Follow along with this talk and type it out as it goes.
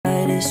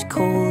this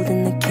cold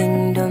in the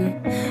kingdom.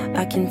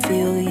 I can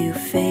feel you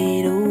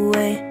fade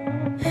away.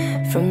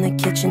 From the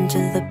kitchen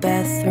to the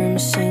bathroom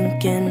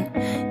sinking,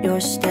 your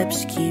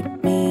steps keep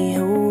me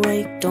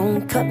awake.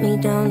 Don't cut me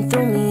down,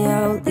 throw me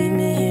out, leave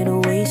me here to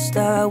waste.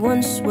 I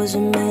once was a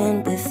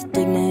man with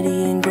dignity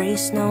and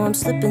grace. Now I'm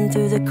slipping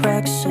through the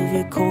cracks of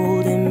your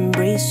cold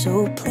embrace.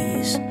 So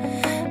please,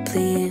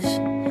 please,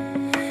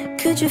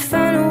 could you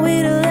find a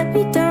way to let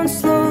me down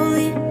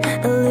slowly?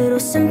 A little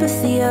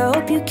sympathy, I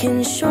hope you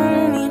can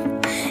show me.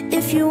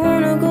 If you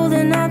wanna go,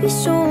 then I'll be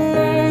so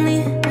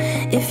lonely.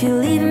 If you're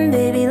leaving,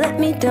 baby, let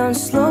me down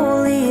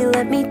slowly.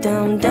 Let me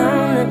down,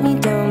 down, let me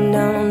down,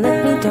 down,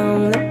 let me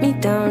down, let me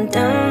down,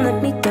 down,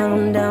 let me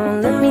down,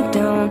 down, let me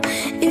down.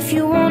 If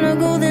you wanna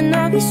go, then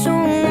I'll be so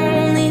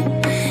lonely.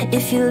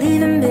 If you're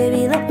leaving,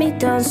 baby, let me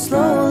down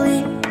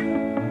slowly.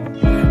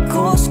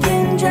 Cold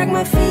skin, drag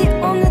my feet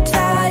on the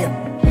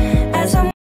tile.